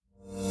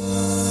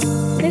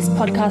This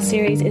podcast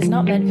series is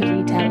not meant for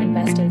retail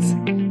investors,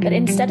 but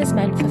instead is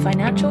meant for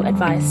financial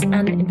advice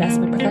and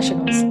investment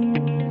professionals.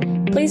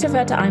 Please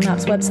refer to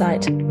IMAP's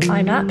website,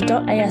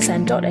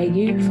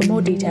 imap.asn.au, for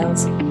more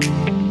details.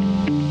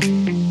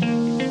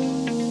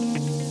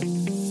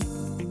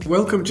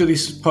 Welcome to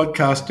this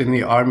podcast in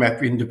the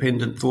IMAP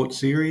Independent Thought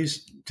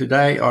Series.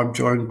 Today I'm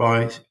joined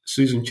by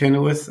Susan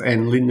Chenoweth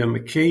and Lynda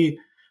McKie.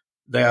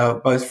 They are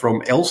both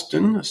from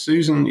Elston.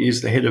 Susan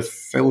is the Head of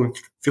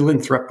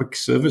Philanthropic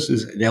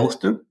Services at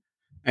Elston,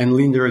 and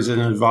Lynda is an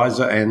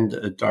advisor and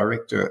a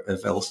director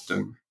of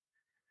Elston.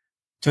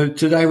 So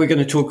today we're going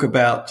to talk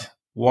about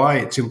why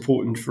it's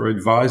important for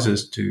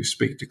advisors to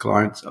speak to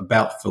clients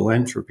about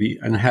philanthropy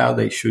and how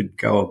they should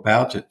go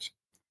about it.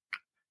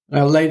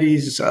 Now,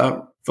 ladies,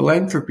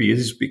 philanthropy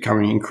is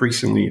becoming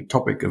increasingly a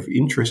topic of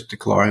interest to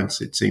clients,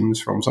 it seems,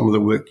 from some of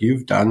the work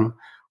you've done.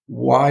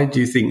 Why do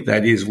you think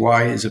that is?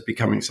 Why is it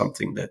becoming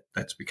something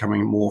that's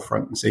becoming more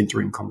front and centre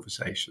in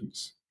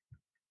conversations?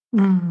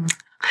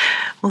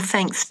 Well,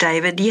 thanks,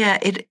 David. Yeah,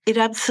 it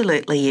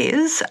absolutely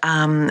is.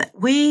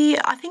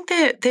 I think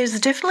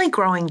there's definitely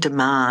growing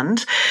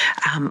demand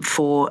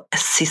for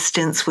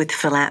assistance with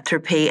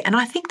philanthropy, and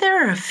I think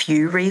there are a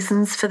few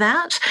reasons for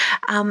that.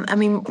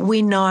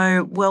 We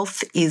know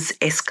wealth is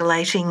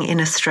escalating in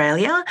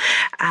Australia,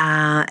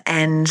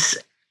 and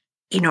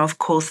of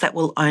course, that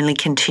will only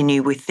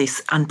continue with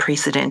this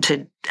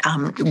unprecedented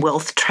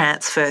wealth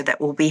transfer that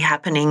will be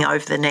happening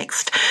over the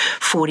next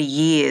 40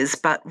 years.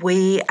 But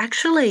we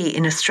actually,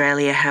 in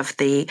Australia, have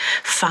the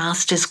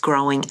fastest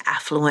growing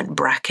affluent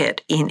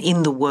bracket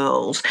in the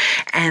world.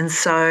 And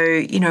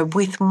so,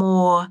 with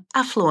more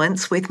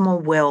affluence, with more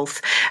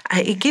wealth,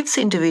 it gives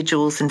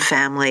individuals and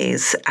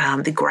families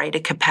the greater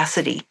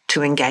capacity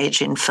to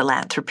engage in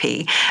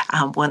philanthropy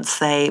once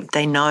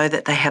they know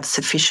that they have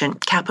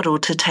sufficient capital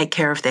to take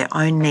care of their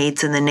own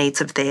needs and the needs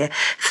of their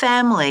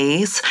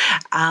families.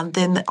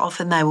 Then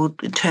often they will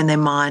turn their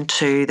mind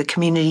to the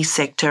community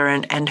sector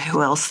and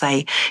who else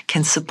they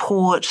can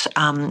support.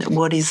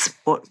 What is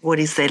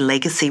their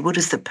legacy? What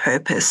is the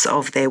purpose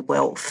of their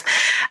wealth?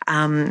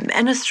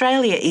 And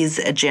Australia is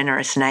a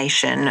generous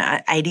nation.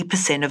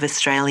 80% of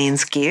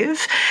Australians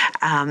give.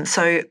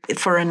 So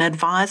for an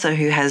advisor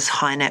who has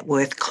high net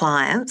worth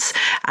clients,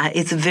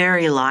 it's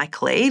very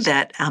likely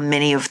that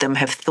many of them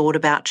have thought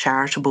about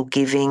charitable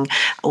giving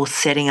or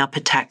setting up a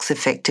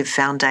tax-effective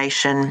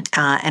foundation,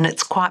 and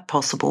it's quite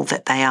possible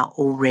that they are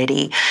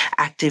already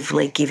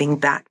actively giving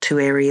back to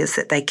areas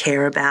that they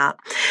care about.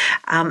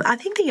 I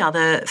think the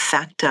other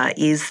factor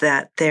is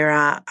that there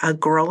are a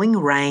growing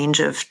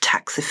range of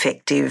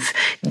tax-effective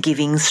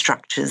giving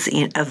structures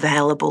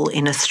available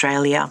in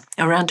Australia.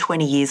 Around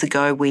 20 years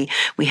ago, we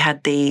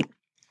had the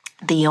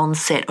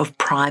onset of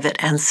private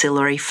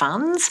ancillary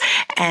funds,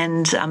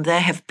 and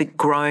they have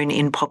grown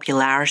in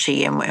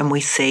popularity, and we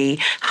see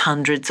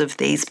hundreds of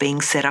these being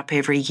set up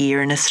every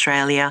year in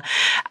Australia.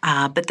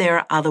 But there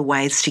are other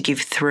ways to give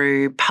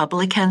through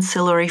public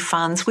ancillary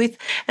funds with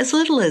as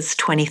little as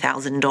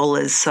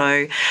 $20,000.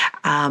 So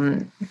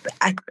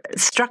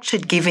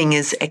structured giving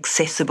is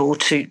accessible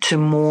to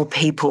more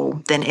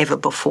people than ever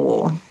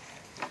before.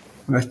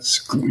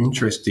 That's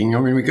interesting.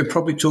 We could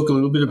probably talk a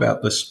little bit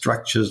about the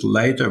structures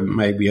later,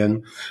 maybe.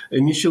 And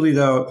initially,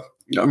 though,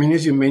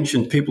 as you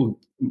mentioned,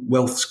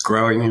 wealth's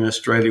growing in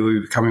Australia.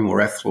 We're becoming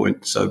more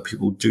affluent, so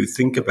people do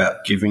think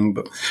about giving.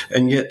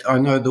 And yet, I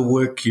know the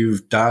work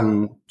you've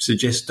done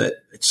suggests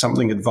that it's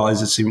something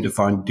advisors seem to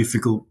find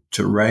difficult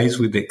to raise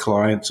with their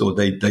clients, or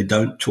they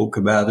don't talk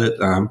about it.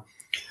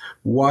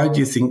 Why do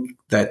you think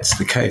that's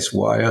the case?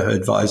 Why are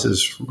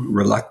advisors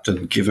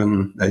reluctant,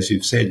 given, as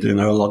you've said,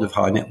 a lot of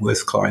high net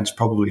worth clients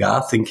probably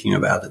are thinking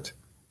about it?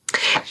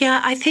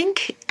 Yeah, I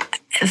think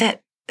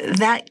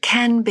that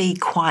can be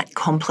quite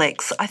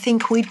complex. I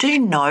think we do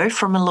know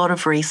from a lot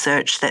of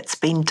research that's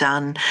been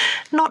done,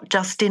 not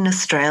just in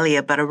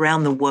Australia, but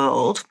around the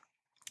world,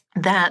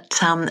 that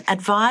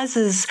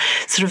advisors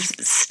sort of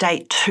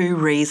state two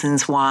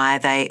reasons why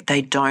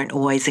they don't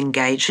always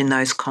engage in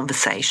those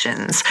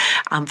conversations.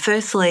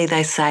 Firstly,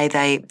 they say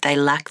they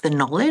lack the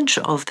knowledge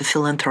of the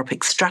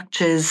philanthropic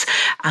structures,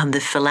 the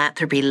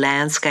philanthropy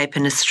landscape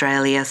in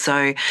Australia,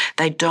 so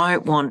they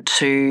don't want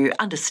to,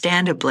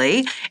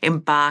 understandably,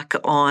 embark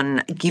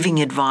on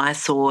giving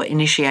advice or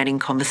initiating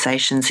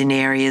conversations in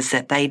areas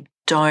that they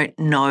don't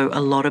know a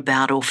lot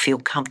about or feel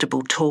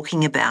comfortable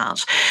talking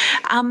about.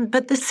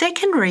 But the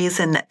second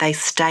reason that they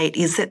state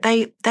is that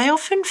they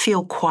often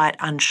feel quite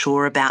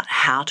unsure about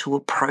how to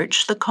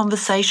approach the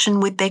conversation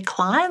with their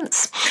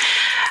clients.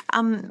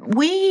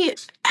 We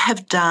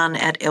have done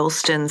at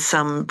Elston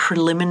some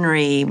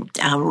preliminary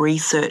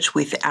research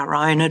with our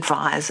own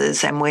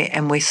advisors, and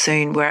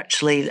we're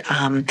actually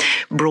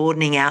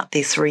broadening out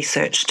this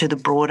research to the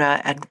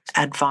broader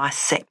advice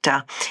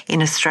sector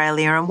in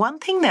Australia. And one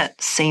thing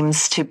that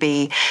seems to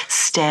be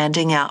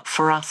standing out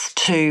for us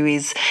too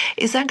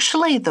is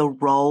actually the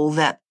role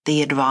that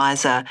the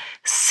advisor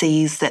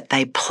sees that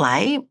they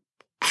play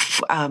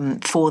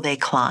for their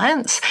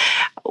clients.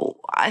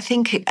 I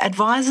think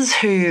advisors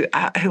who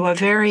are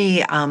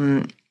very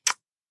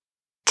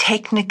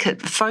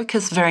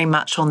focus very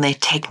much on their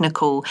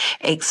technical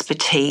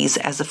expertise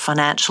as a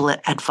financial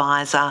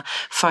advisor,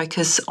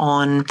 focus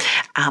on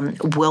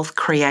wealth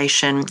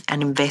creation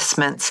and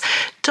investments.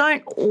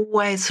 Don't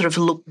always sort of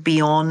look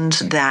beyond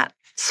that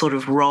sort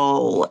of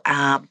role,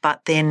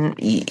 but then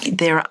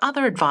there are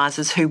other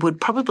advisors who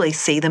would probably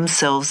see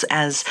themselves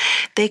as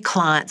their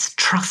client's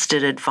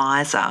trusted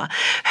advisor,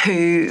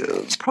 who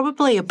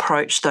probably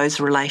approach those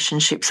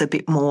relationships a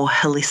bit more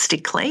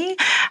holistically.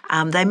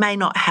 They may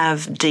not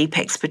have deep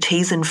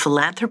expertise in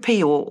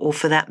philanthropy or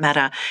for that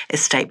matter,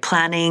 estate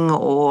planning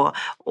or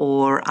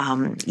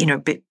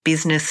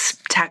business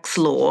tax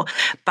law,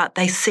 but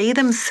they see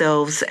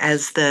themselves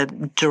as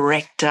the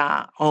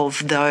director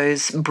of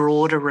those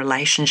broader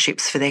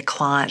relationships for their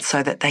clients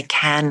so that they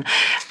can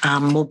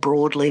more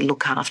broadly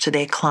look after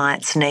their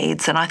clients'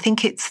 needs. And I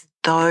think it's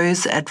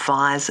those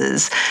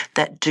advisors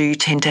that do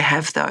tend to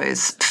have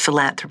those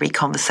philanthropy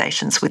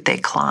conversations with their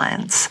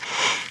clients.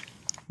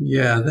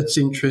 Yeah, that's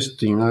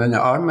interesting. And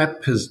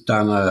IMAP has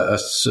done a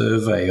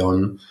survey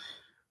on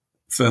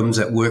firms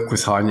that work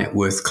with high net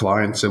worth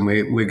clients, and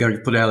we're going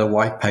to put out a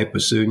white paper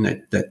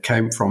soon that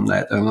came from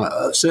that.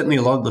 And certainly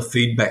a lot of the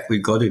feedback we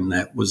got in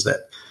that was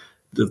that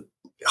the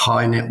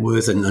high net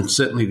worth and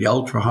certainly the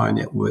ultra high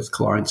net worth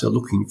clients are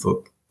looking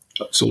for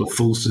sort of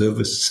full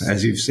service,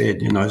 as you've said.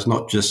 It's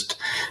not just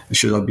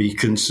should I be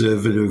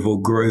conservative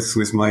or growth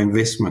with my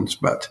investments,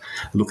 but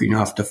looking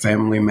after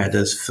family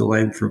matters,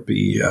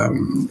 philanthropy,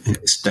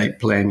 estate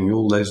planning,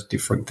 all those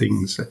different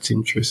things. That's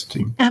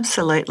interesting.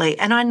 Absolutely.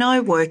 And I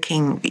know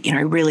working,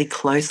 really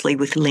closely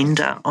with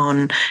Lynda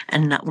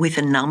with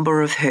a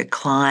number of her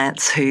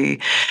clients who,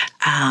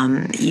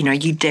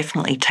 you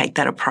definitely take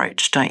that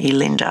approach, don't you,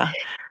 Lynda?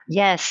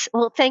 Yes.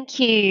 Well, thank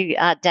you,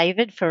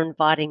 David, for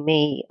inviting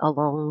me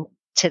along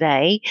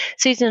today.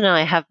 Susan and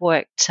I have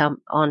worked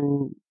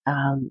on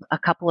a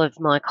couple of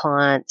my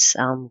clients,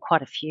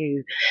 quite a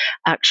few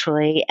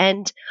actually,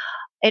 and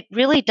it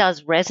really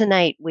does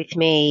resonate with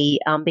me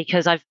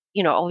because I've,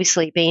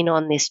 obviously been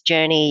on this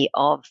journey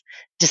of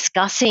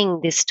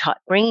discussing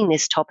bringing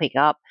this topic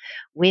up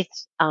with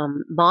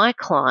my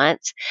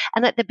clients.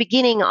 And at the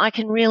beginning, I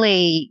can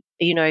really,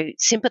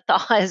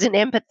 sympathize and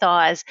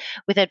empathize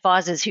with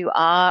advisors who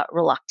are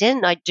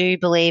reluctant. I do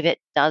believe it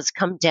does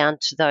come down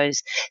to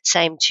those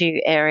same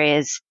two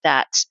areas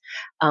that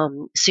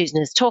Susan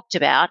has talked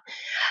about.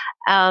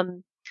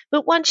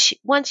 But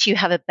once you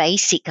have a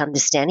basic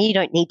understanding, you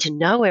don't need to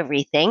know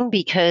everything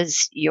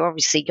because you're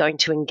obviously going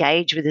to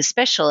engage with a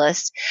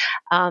specialist.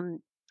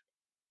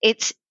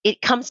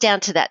 It comes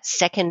down to that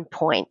second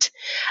point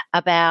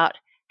about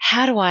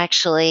how do I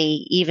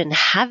actually even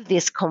have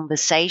this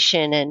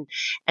conversation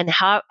and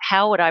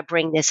how would I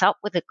bring this up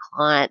with a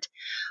client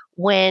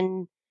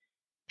when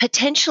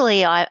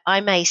potentially I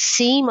may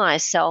see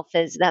myself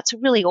as that's a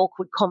really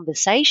awkward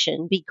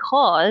conversation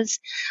because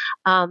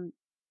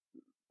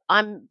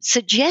I'm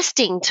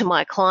suggesting to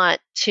my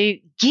client to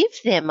give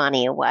their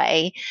money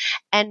away,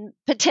 and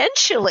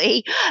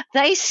potentially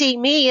they see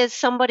me as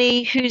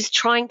somebody who's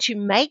trying to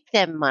make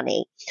them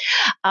money.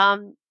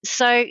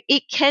 So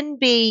it can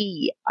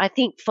be, I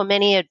think, for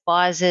many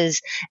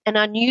advisors, an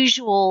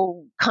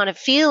unusual kind of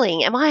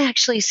feeling. Am I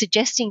actually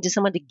suggesting to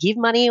someone to give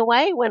money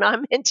away when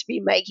I'm meant to be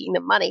making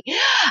them money?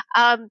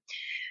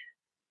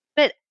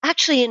 But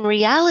actually, in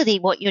reality,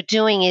 what you're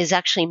doing is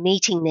actually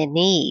meeting their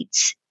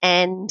needs.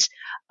 And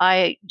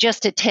I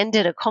just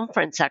attended a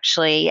conference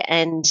actually,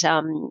 and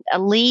a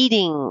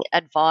leading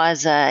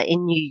advisor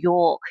in New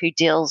York who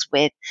deals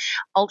with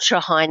ultra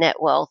high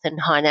net wealth and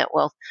high net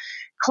wealth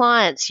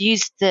clients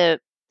used the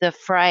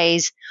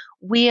phrase,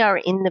 "We are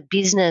in the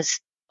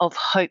business of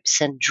hopes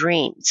and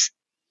dreams."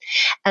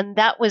 And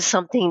that was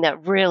something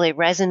that really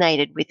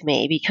resonated with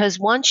me because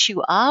once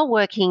you are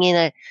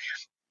working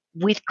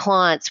with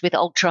clients with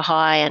ultra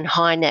high and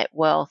high net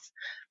wealth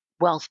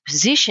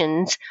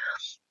positions,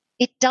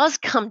 it does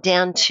come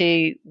down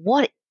to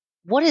what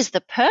is the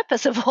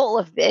purpose of all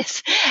of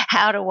this?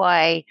 How do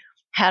I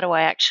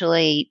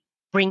actually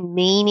bring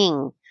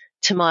meaning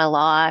to my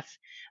life,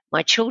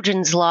 my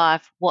children's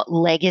life? What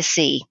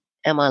legacy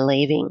am I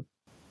leaving?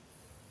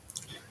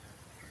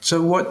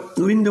 So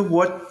Lynda,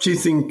 what do you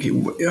think,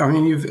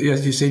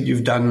 as you said,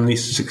 you've done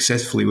this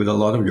successfully with a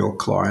lot of your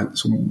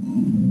clients.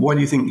 What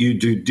do you think you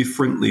do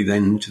differently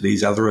than to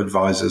these other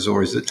advisors,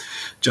 or is it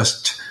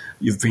just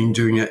you've been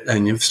doing it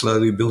and you've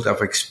slowly built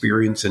up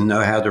experience and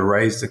know how to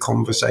raise the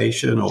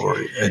conversation, or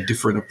a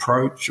different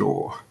approach?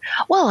 Or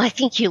well, I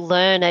think you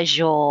learn as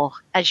you're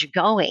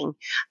going.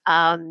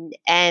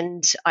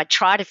 And I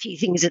tried a few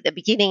things at the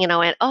beginning and I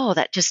went, oh,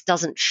 that just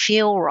doesn't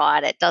feel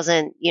right. It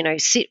doesn't,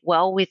 sit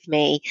well with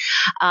me.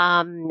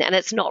 And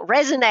it's not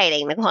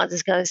resonating. The client's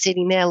just kind of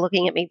sitting there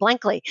looking at me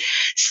blankly.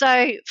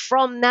 So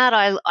from that,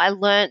 I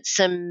learned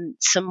some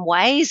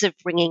ways of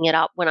bringing it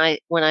up when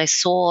I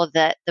saw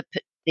that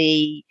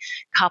the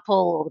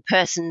couple or the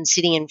person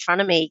sitting in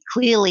front of me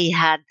clearly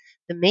had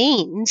the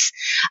means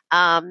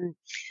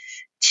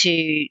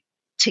to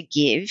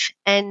give.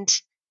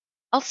 And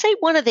I'll say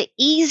one of the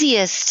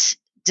easiest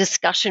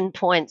discussion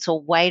points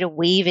or way to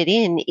weave it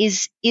in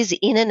is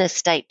in an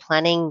estate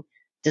planning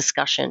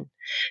discussion,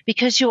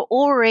 because you're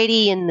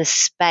already in the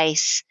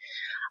space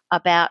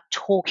about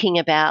talking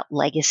about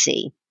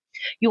legacy.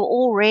 You're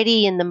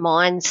already in the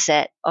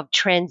mindset of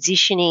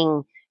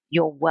transitioning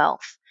your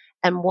wealth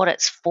and what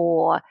it's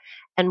for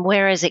and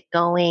where is it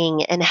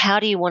going and how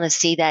do you want to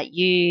see that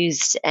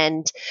used.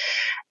 And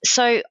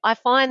so I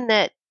find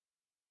that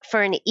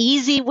for an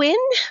easy win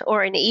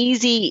or an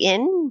easy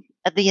in,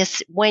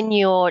 when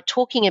you're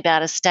talking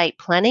about estate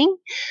planning,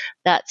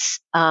 that's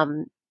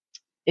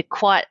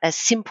quite a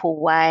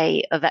simple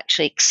way of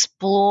actually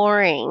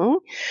exploring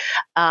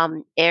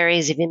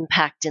areas of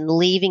impact and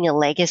leaving a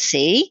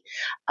legacy.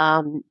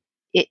 I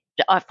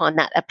find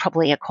that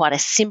probably quite a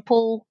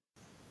simple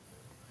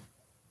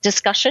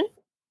discussion.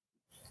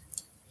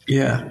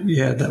 Yeah,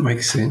 that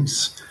makes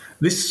sense.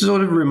 This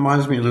sort of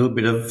reminds me a little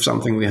bit of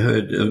something we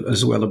heard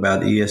as well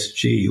about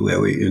ESG, where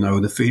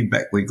the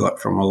feedback we got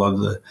from a lot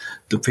of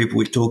the people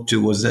we talked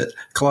to was that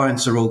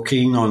clients are all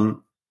keen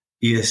on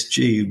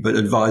ESG, but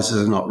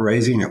advisors are not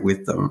raising it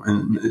with them.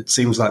 And it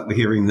seems like we're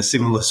hearing the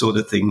similar sort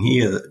of thing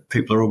here, that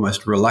people are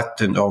almost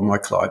reluctant. Oh, my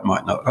client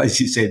might not. As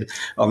you said,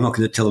 I'm not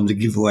going to tell them to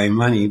give away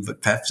money,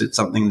 but perhaps it's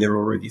something they're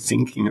already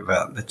thinking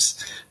about.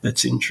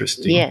 That's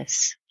interesting.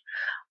 Yes.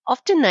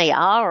 Often they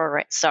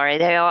are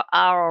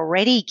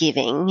already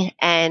giving,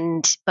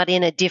 but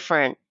in a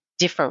different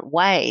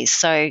way.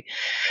 So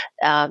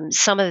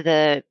some of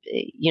the,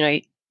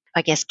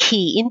 I guess,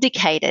 key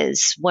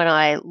indicators when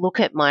I look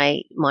at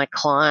my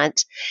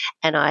client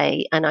and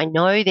I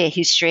know their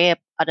history, an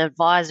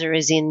advisor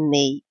is in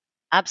the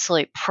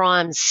absolute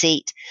prime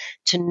seat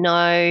to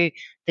know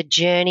the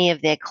journey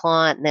of their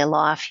client and their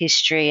life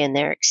history and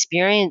their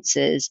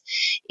experiences,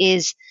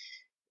 is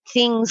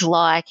things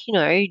like,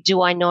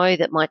 do I know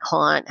that my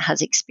client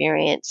has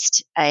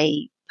experienced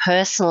a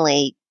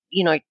personally,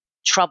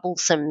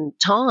 troublesome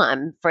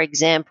time? For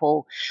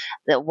example,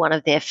 that one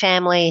of their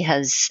family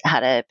has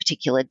had a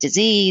particular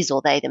disease,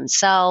 or they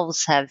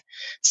themselves have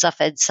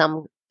suffered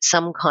some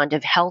kind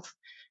of health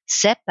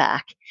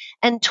setback,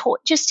 and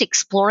just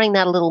exploring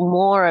that a little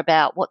more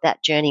about what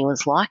that journey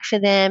was like for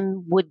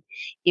them.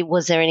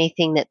 Was there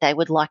anything that they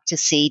would like to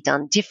see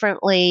done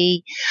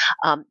differently?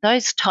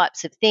 Those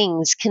types of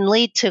things can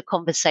lead to a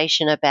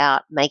conversation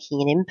about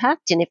making an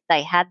impact, and if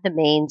they had the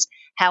means,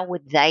 how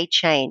would they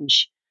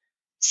change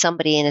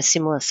somebody in a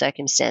similar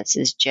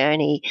circumstances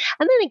journey?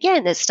 And then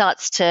again, it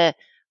starts to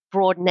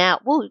broaden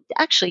out. Well,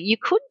 actually, you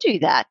could do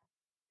that.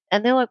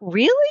 And they're like,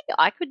 really?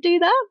 I could do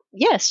that?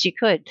 Yes, you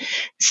could.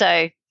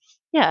 So,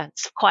 yeah,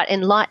 it's quite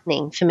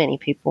enlightening for many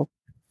people.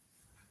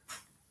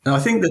 I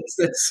think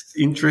that's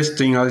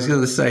interesting. I was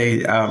going to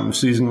say,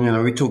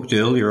 Susan, we talked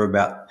earlier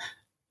about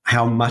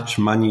how much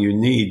money you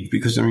need,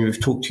 because we've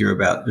talked here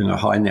about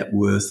high net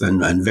worth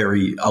and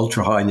very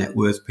ultra high net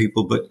worth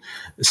people. But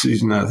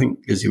Susan, I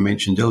think, as you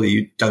mentioned earlier,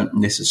 you don't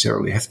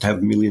necessarily have to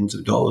have millions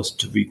of dollars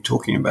to be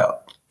talking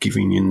about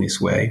giving in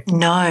this way.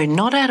 No,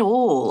 not at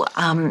all.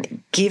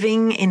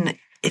 Giving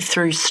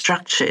through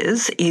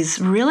structures is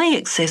really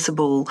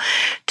accessible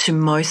to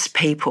most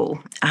people.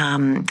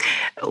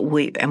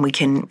 We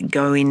can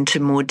go into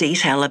more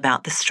detail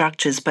about the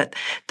structures, but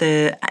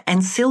the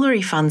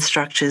ancillary fund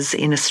structures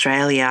in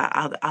Australia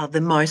are the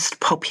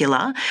most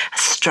popular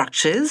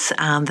structures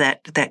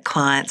that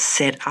clients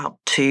set up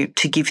to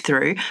give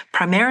through,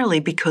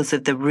 primarily because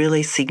of the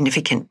really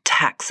significant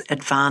tax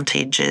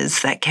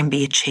advantages that can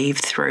be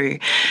achieved through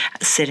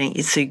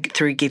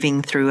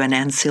giving through an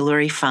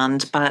ancillary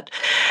fund. But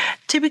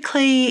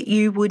typically,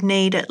 you would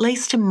need at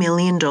least $1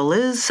 million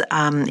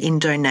in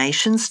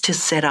donations to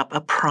set up a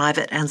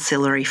private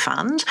ancillary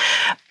fund.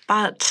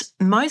 But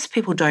most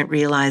people don't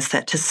realise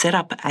that to set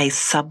up a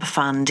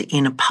sub-fund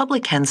in a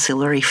public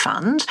ancillary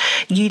fund,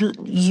 you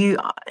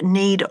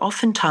need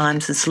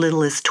oftentimes as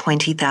little as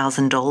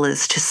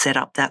 $20,000 to set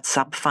up that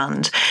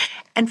sub-fund.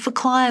 And for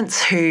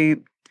clients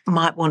who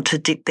might want to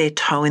dip their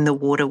toe in the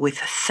water with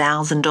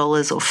 $1,000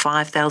 or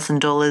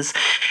 $5,000,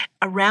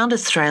 around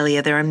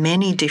Australia, there are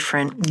many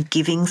different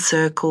giving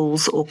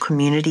circles or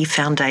community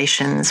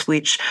foundations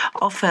which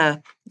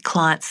offer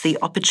clients the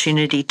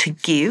opportunity to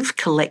give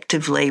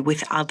collectively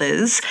with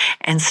others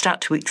and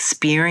start to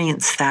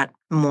experience that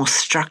more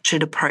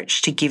structured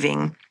approach to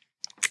giving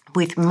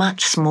with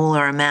much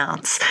smaller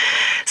amounts.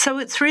 So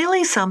it's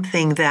really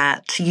something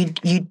that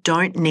you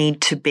don't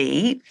need to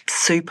be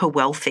super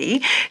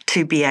wealthy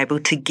to be able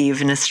to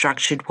give in a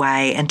structured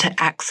way and to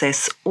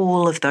access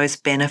all of those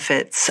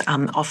benefits,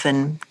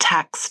 often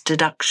tax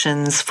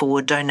deductions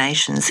for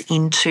donations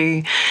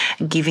into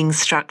giving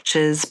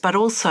structures, but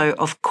also,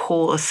 of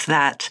course,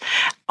 that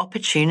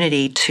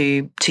opportunity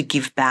to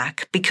give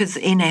back, because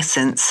in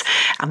essence,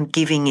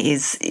 giving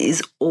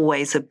is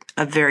always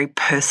a very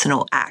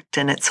personal act,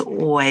 and it's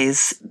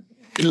always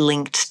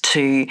linked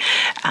to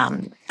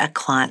a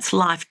client's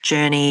life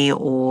journey,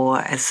 or,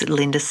 as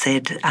Lynda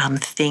said,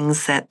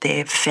 things that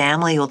their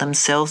family or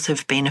themselves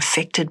have been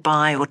affected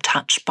by or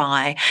touched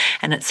by,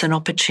 and it's an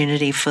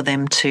opportunity for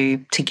them to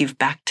give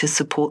back to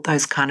support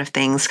those kind of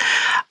things.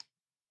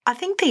 I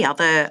think the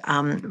other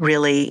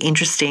really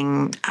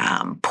interesting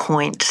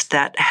point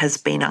that has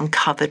been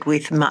uncovered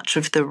with much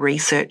of the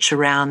research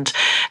around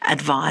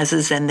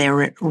advisors and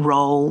their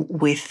role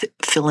with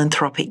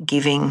philanthropic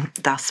giving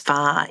thus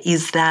far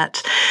is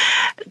that,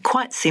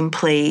 quite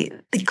simply,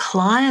 the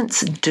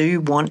clients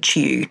do want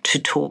you to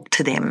talk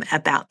to them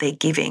about their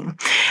giving.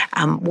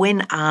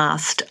 When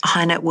asked,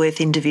 high net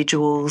worth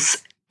individuals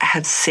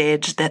have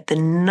said that the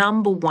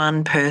number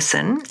one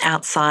person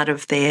outside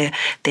of their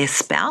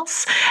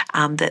spouse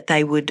that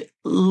they would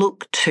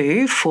look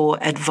to for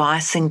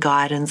advice and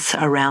guidance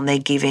around their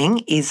giving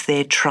is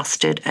their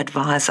trusted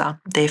advisor,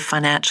 their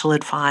financial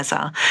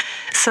advisor.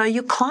 So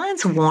your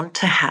clients want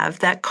to have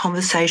that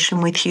conversation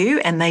with you,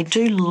 and they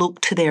do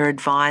look to their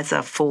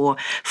advisor for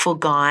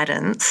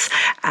guidance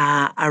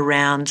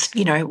around,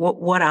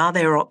 what are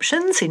their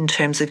options in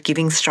terms of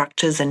giving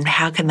structures and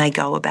how can they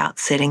go about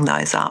setting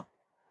those up.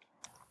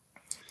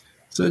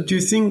 So do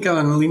you think,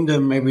 Lynda,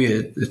 maybe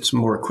it's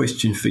more a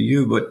question for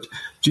you, but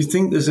do you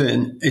think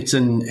it's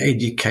an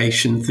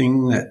education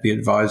thing that the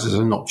advisors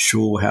are not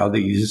sure how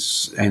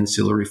these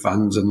ancillary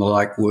funds and the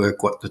like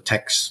work, what the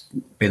tax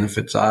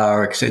benefits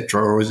are,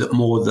 etc., or is it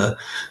more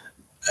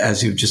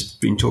as you've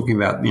just been talking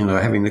about,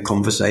 having the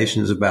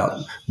conversations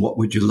about what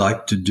would you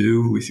like to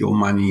do with your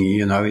money,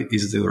 do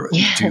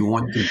you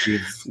want to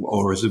give,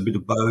 or is it a bit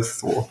of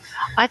both? Or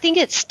I think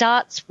it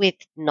starts with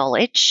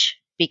knowledge,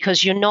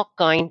 because you're not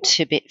going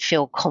to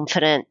feel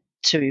confident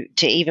to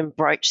even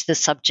broach the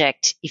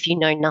subject if you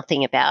know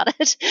nothing about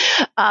it.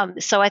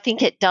 So I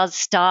think it does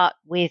start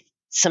with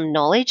some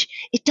knowledge.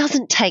 It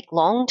doesn't take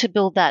long to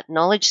build that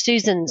knowledge.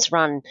 Susan's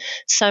run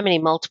so many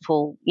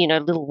multiple,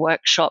 little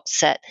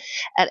workshops at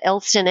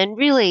Elston, and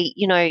really,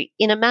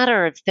 in a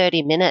matter of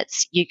 30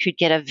 minutes, you could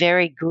get a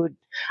very good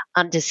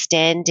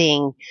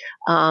understanding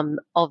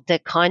of the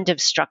kind of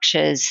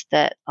structures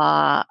that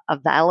are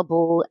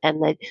available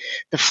and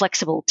the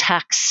flexible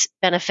tax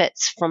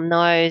benefits from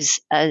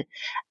those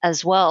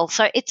as well.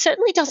 So it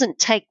certainly doesn't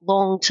take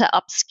long to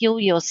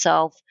upskill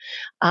yourself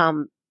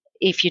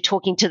if you're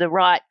talking to the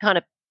right kind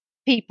of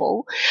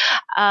people.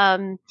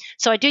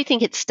 So I do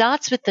think it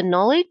starts with the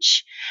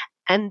knowledge,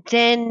 and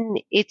then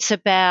it's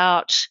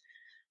about,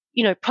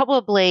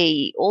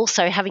 probably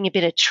also having a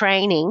bit of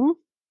training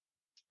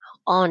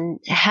on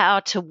how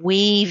to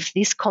weave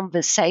this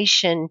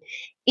conversation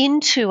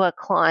into a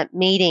client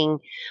meeting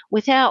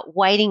without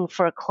waiting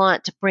for a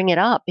client to bring it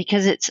up,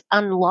 because it's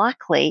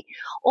unlikely.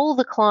 All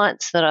the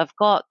clients that I've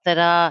got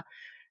that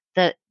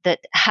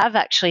have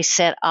actually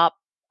set up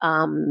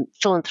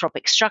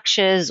philanthropic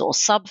structures or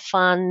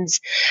sub-funds,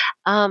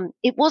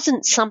 it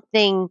wasn't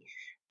something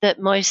that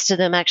most of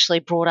them actually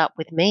brought up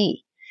with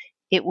me.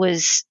 It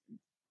was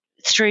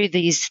through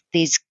these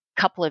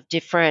couple of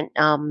different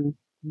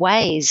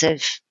ways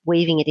of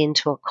weaving it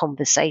into a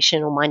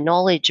conversation, or my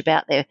knowledge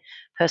about their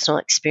personal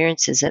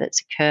experiences that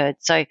it's occurred.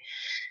 So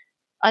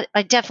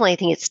I definitely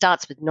think it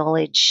starts with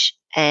knowledge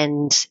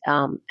and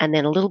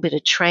then a little bit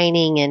of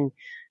training and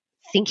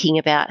thinking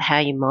about how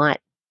you might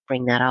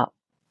bring that up.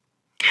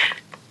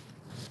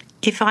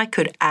 If I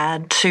could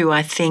add to,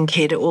 I think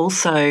it's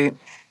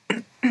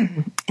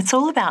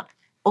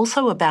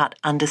also about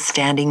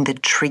understanding the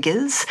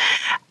triggers,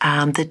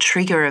 the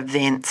trigger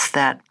events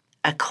that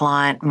a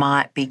client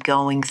might be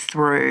going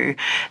through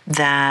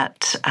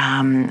that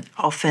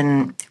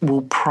often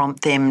will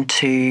prompt them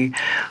to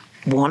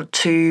want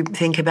to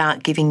think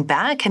about giving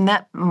back, and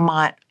that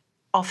might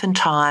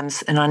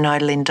oftentimes, and I know,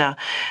 Lynda,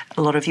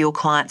 a lot of your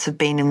clients have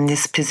been in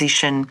this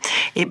position,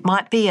 it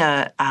might be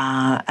a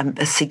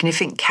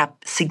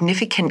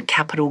significant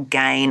capital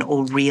gain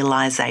or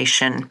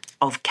realisation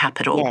of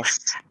capital. Yes.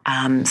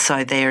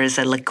 So there is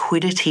a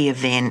liquidity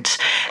event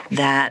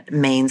that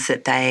means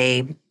that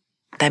they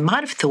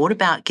might have thought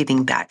about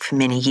giving back for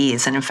many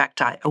years. And in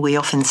fact, we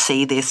often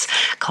see this,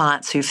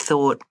 clients who've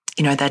thought,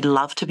 they'd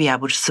love to be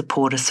able to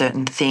support a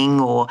certain thing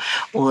or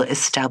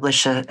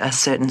establish a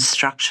certain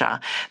structure.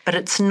 But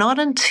it's not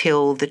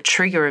until the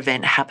trigger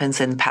event happens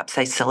and perhaps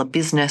they sell a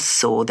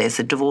business or there's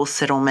a divorce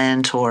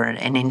settlement or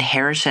an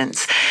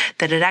inheritance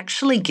that it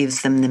actually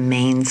gives them the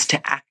means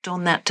to act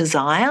on that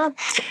desire.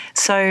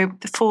 So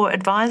for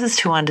advisors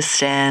to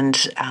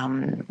understand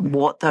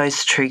what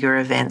those trigger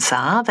events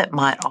are that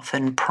might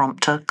often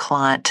prompt a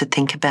client to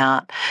think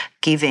about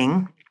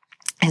giving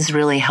is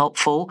really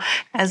helpful.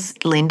 As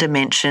Lynda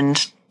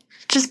mentioned,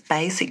 just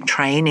basic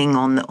training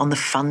on the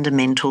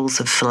fundamentals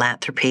of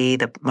philanthropy,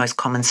 the most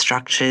common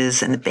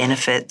structures and the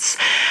benefits.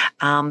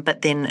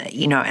 But then,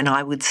 and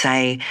I would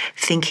say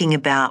thinking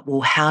about,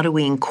 well, how do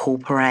we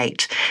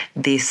incorporate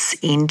this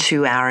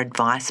into our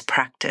advice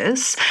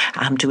practice?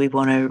 Do we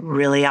want to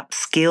really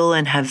upskill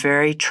and have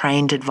very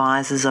trained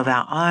advisors of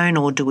our own,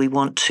 or do we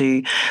want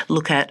to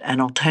look at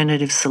an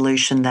alternative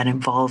solution that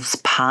involves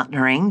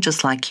partnering,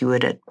 just like you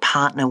would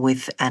partner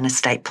with an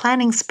estate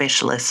planning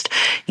specialist?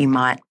 You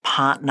might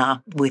partner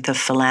with a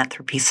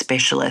philanthropy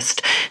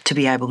specialist to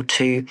be able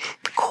to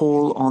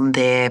call on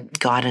their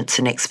guidance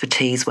and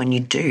expertise when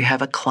you do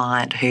have a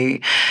client who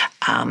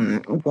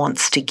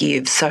wants to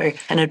give. So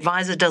an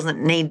advisor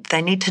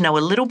they need to know a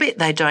little bit.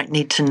 They don't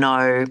need to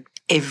know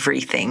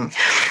everything.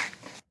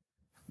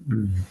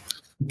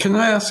 Can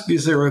I ask,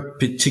 is there a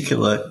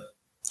particular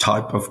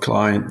type of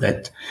client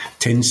that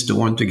tends to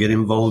want to get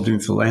involved in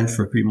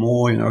philanthropy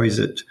more? Is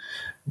it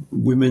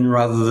women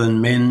rather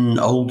than men,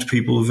 old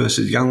people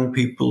versus young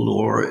people,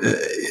 or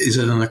is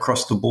it an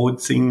across-the-board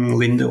thing?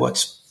 Lynda,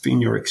 what's been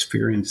your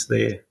experience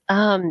there?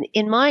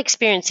 In my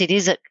experience, it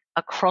is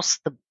across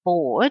the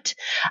board.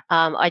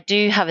 I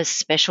do have a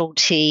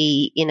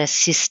specialty in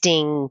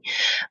assisting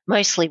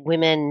mostly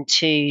women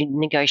to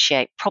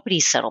negotiate property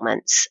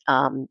settlements,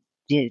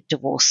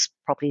 divorce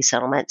property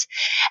settlements.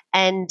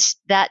 And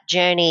that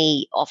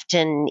journey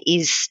often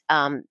is,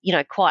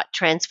 quite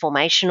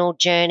transformational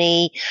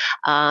journey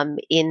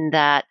in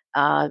that,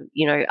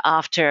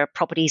 after a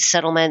property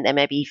settlement, they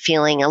may be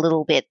feeling a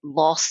little bit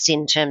lost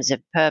in terms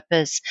of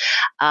purpose.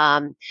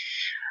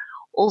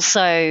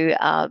 Also,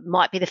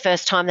 might be the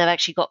first time they've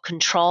actually got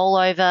control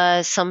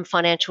over some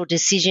financial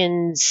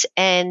decisions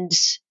and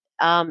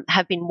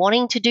have been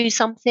wanting to do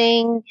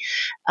something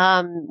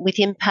with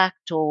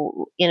impact,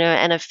 or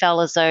and have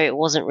felt as though it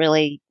wasn't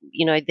really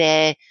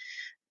their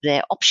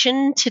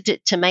option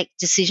to make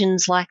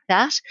decisions like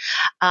that.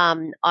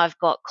 I've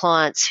got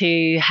clients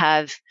who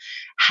have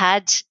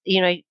had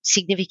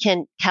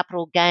significant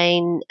capital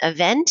gain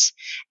event,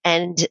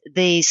 and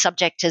the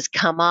subject has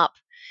come up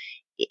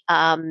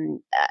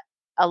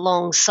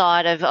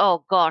alongside of,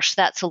 oh gosh,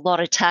 that's a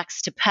lot of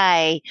tax to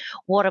pay.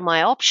 What are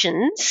my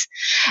options?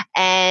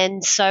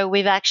 And so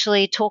we've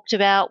actually talked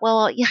about,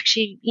 well,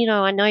 actually,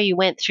 I know you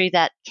went through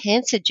that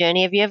cancer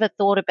journey. Have you ever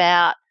thought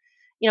about,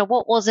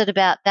 what was it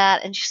about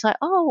that? And she's like,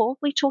 oh, well,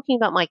 we're talking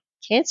about my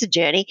cancer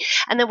journey.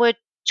 And then we're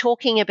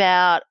talking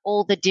about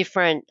all the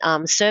different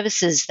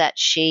services that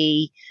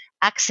she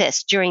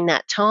accessed during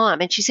that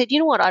time. And she said, you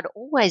know what, I'd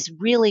always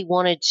really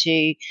wanted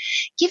to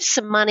give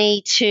some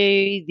money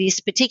to this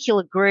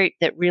particular group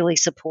that really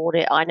supports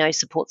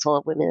a lot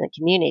of women in the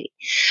community.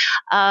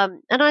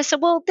 And I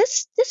said, well,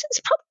 this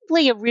is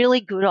probably a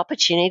really good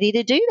opportunity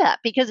to do that,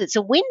 because it's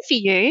a win for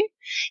you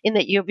in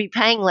that you'll be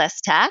paying less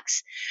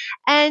tax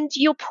and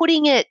you're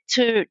putting it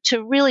to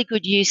really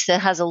good use that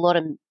has a lot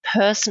of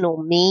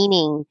personal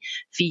meaning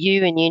for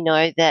you, and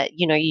that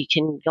you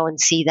can go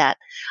and see that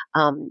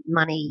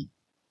money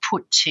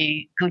put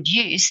to good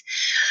use.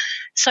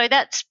 So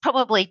that's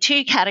probably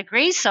two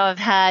categories. So I've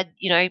had,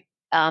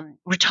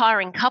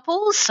 retiring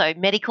couples, so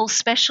medical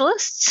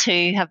specialists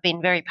who have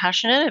been very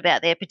passionate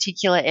about their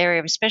particular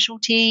area of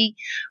specialty,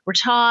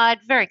 retired,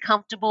 very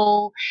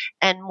comfortable,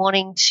 and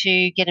wanting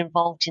to get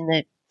involved in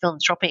the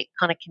philanthropic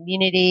kind of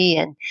community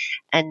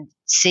and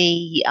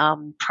see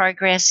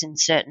progress in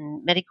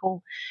certain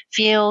medical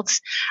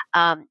fields.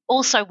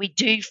 Also, we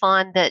do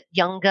find that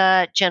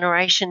younger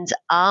generations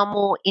are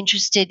more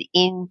interested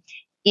in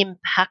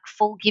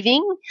impactful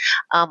giving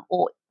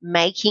or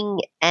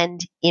making an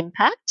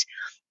impact,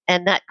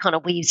 and that kind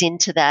of weaves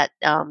into that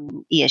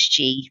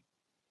ESG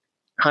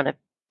kind of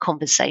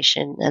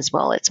conversation as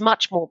well. It's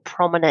much more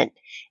prominent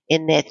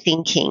in their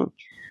thinking.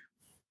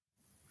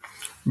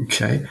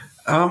 Okay.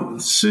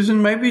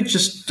 Susan, maybe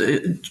just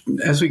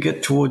as we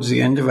get towards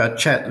the end of our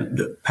chat,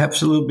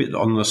 perhaps a little bit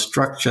on the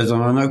structures.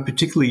 And I know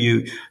particularly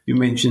you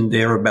mentioned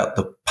there about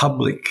the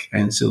public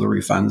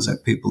ancillary funds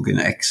that people can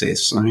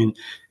access. I mean,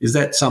 is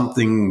that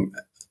something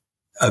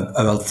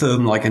a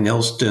firm like an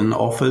Elston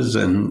offers,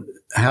 and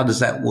how does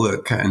that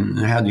work, and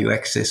how do you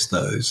access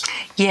those?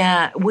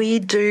 Yeah, we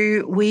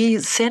do. We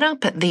set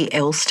up at the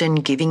Elston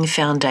Giving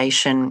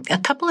Foundation a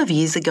couple of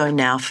years ago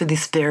now for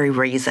this very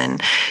reason,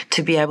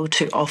 to be able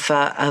to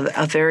offer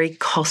a very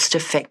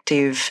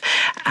cost-effective,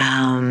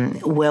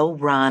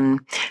 well-run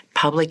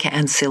public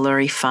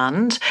ancillary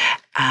fund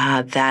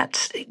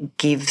that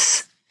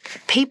gives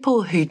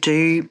people who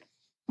do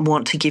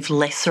want to give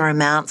lesser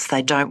amounts,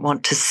 they don't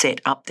want to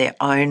set up their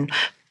own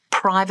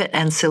private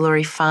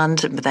ancillary fund.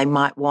 They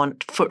might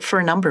want, for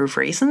a number of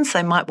reasons,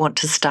 they might want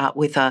to start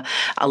with a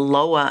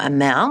lower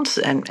amount.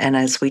 And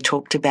as we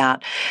talked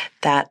about,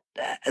 that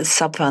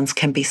sub-funds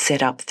can be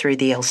set up through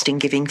the Elston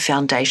Giving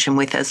Foundation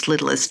with as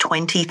little as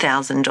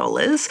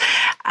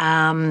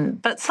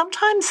 $20,000. But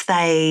sometimes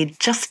they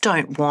just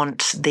don't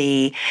want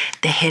the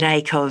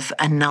headache of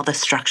another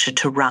structure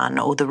to run,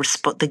 or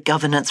the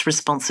governance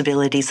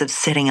responsibilities of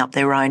setting up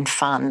their own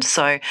fund.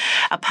 So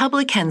a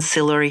public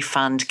ancillary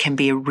fund can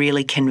be a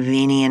really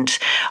convenient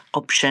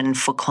option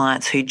for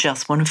clients who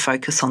just want to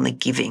focus on the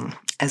giving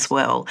as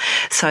well.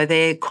 So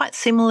they're quite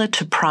similar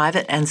to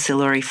private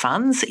ancillary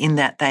funds in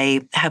that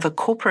they have a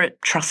corporate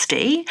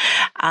trustee,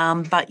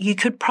 but you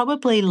could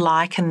probably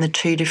liken the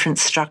two different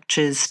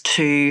structures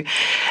to,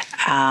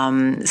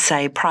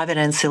 say, private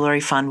ancillary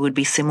fund would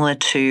be similar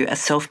to a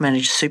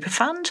self-managed super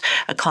fund.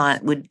 A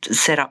client would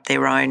set up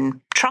their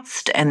own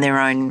trust and their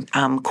own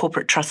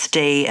corporate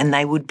trustee, and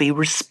they would be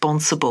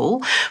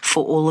responsible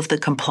for all of the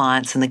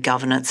compliance and the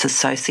governance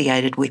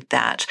associated with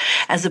that,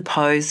 as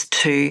opposed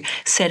to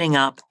setting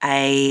up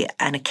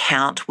an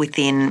account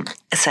within,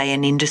 say,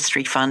 an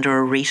industry fund or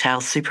a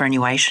retail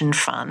superannuation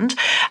fund.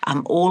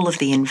 All of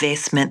the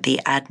investment,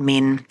 the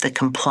admin, the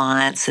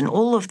compliance, and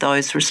all of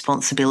those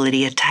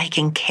responsibility are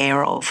taken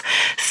care of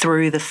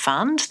through the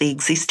fund, the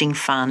existing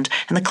fund,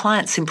 and the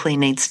client simply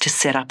needs to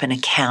set up an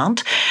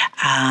account,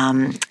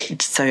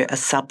 so a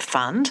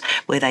sub-fund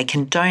where they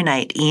can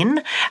donate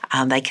in.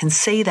 They can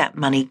see that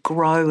money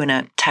grow in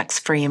a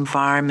tax-free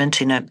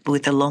environment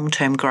with a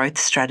long-term growth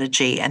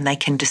strategy, and they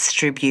can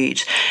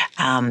distribute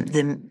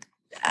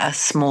a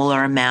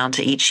smaller amount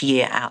each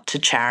year out to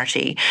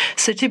charity.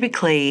 So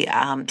typically,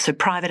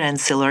 private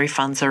ancillary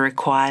funds are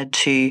required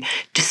to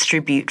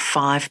distribute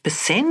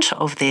 5%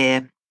 of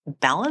their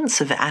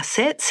balance of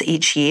assets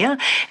each year,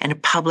 and a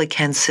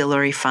public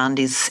ancillary fund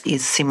is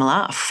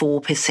similar,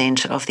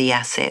 4% of the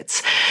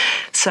assets.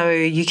 So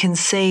you can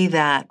see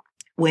that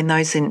when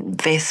those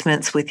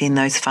investments within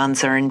those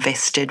funds are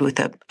invested with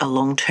a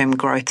long-term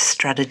growth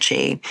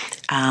strategy,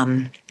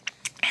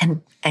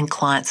 and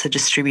clients are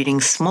distributing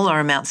smaller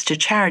amounts to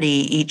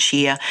charity each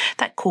year,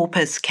 that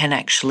corpus can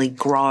actually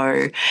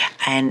grow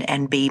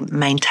and be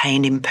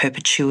maintained in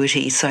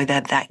perpetuity, so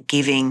that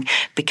giving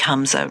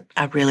becomes a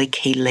really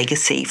key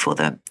legacy for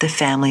the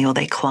family or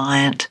their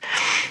client.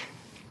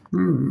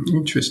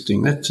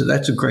 Interesting. That's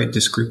a great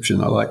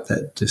description. I like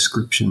that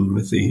description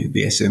with the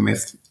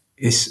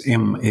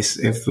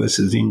SMSF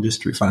versus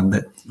industry fund.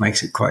 That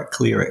makes it quite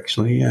clear,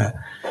 actually. Yeah,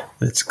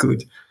 that's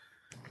good.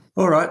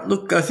 All right.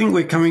 Look, I think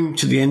we're coming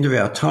to the end of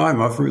our time.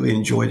 I've really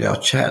enjoyed our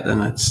chat,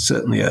 and it's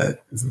certainly a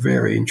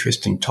very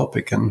interesting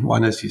topic, and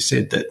one, as you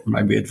said, that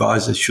maybe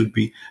advisors should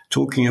be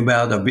talking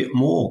about a bit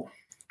more.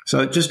 So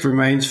it just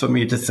remains for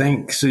me to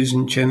thank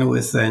Susan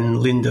Chenoweth and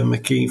Lynda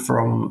McKie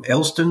from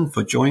Elston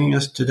for joining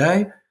us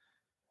today.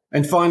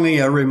 And finally,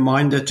 a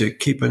reminder to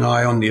keep an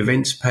eye on the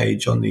events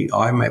page on the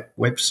IMAP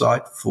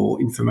website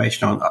for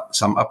information on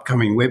some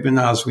upcoming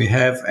webinars we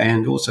have,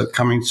 and also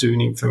coming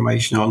soon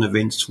information on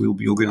events we'll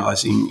be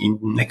organising in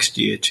next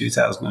year,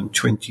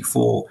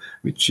 2024,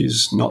 which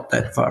is not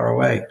that far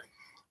away.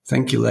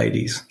 Thank you,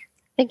 ladies.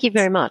 Thank you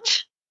very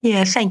much.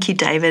 Yeah, thank you,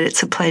 David.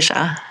 It's a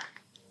pleasure.